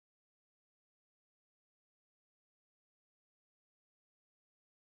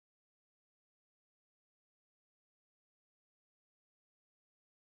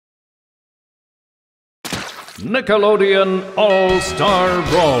Nickelodeon All-Star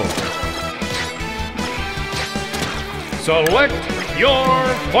Brawl. Select your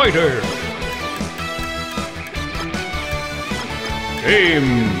fighter.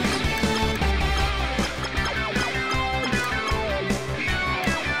 Teams.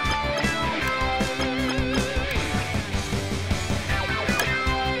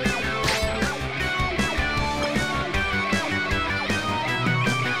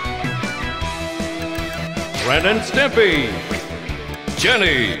 Ren and Stimpy,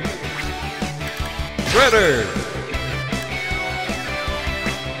 Jenny, Shredder,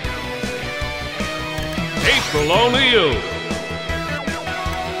 April O'Neil,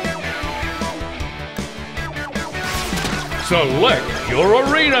 select your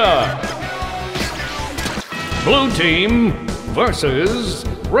arena. Blue team versus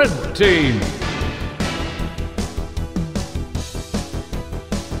red team.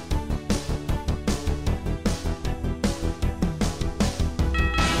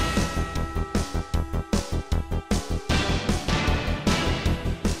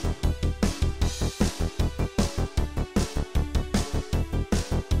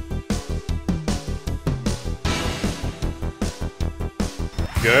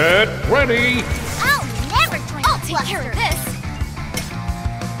 Get ready! I'll never drink. I'll take care of this.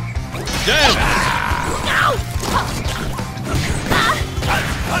 Dance! I'll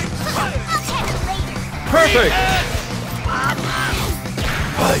catch it later. Perfect!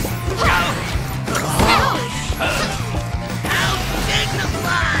 How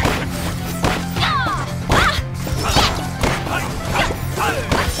dignified!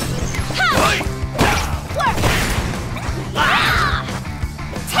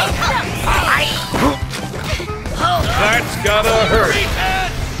 That's gotta hurt!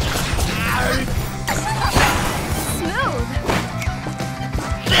 Smooth.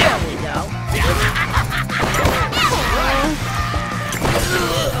 There we go.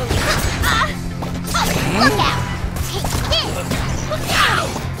 Look out! Take this!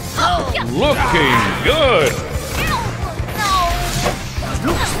 Looking good!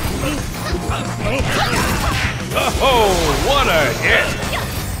 Oh, what a hit!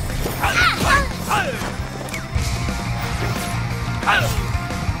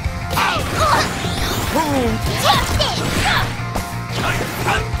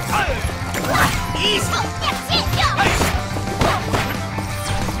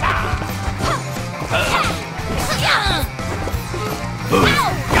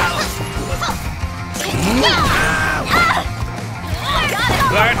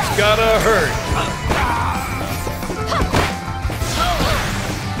 That's gotta hurt!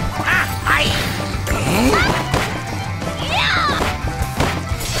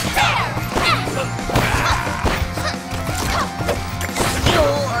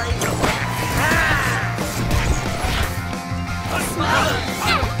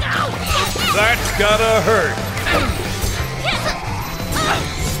 That's gotta hurt!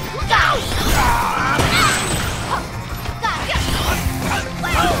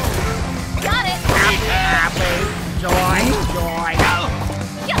 Got it! Happy. Joy.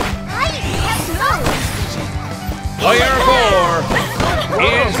 Player 4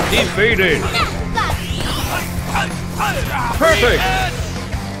 is defeated! Perfect!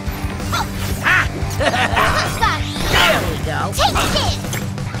 There we go. Take this!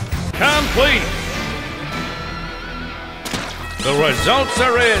 Complete! The results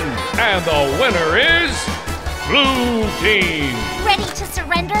are in, and the winner is Blue Team! Ready to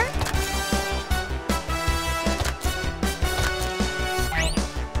surrender?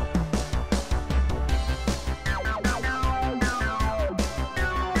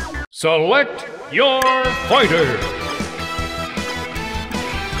 Select your fighter!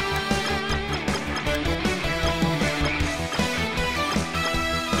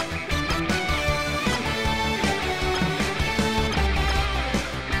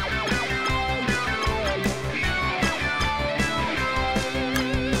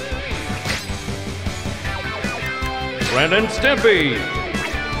 Ren and Stimpy,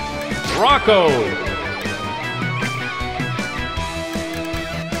 Rocco,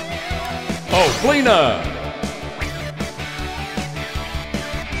 Oflina,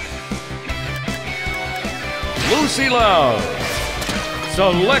 Lucy Love.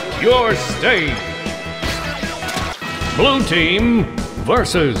 Select your stage. Blue team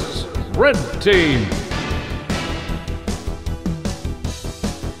versus red team.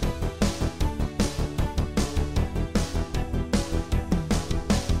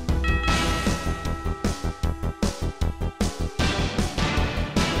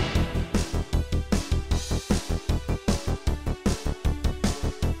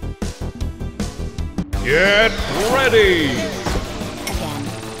 Get ready! Again,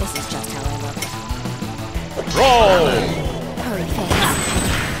 this is just how I look. Roll! Hurry, Face.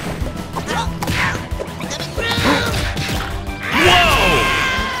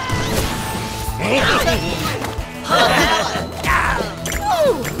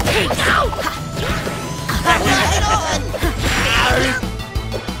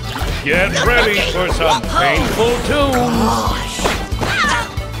 Get ready for some painful tunes!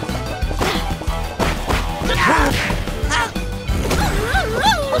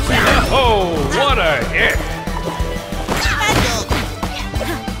 Oh, what a hit!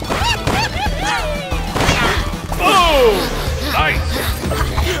 Oh, nice!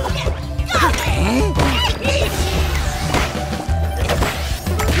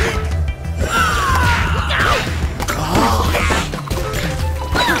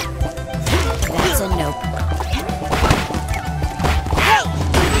 That's a nope.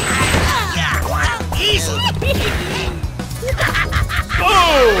 Easy.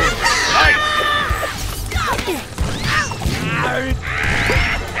 Oh, nice!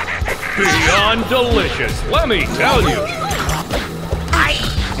 Beyond delicious, let me tell you.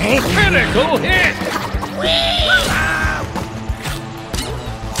 Critical hit!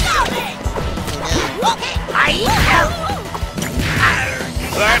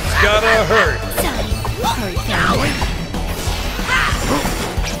 That's gotta hurt. Hurry, Face.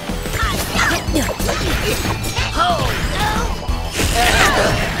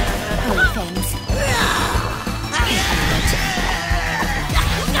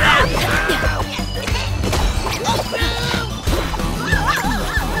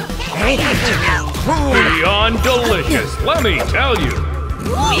 Hurry, Face. Beyond delicious, let me tell you.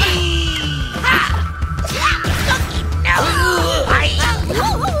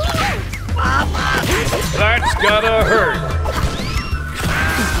 That's gotta hurt.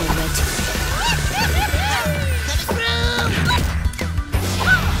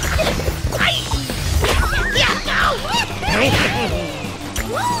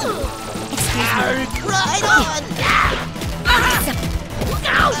 Right on.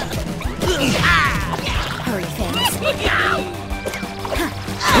 Hurry, Face.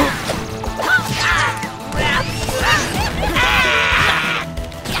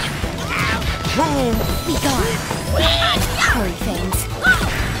 Be gone. Hurry, Face.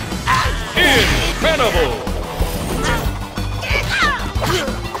 Incredible!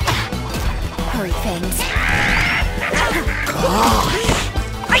 Hurry, Face.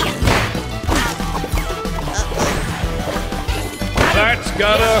 That's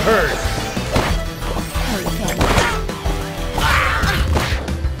gotta hurt. Hurry, Face.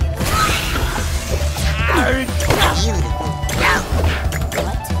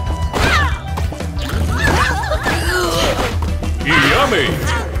 Yummy!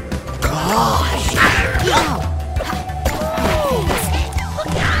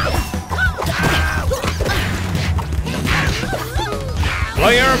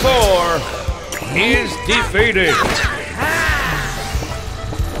 Player 4 is defeated.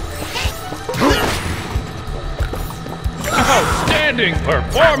 Outstanding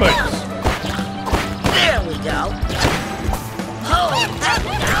performance! There we go.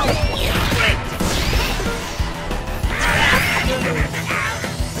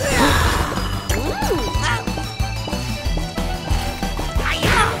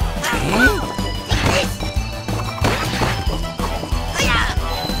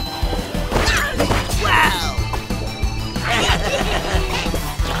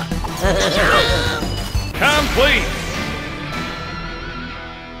 Complete!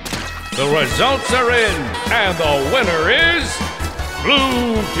 The results are in, and the winner is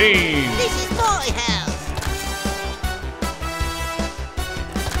Blue Team! This is my house.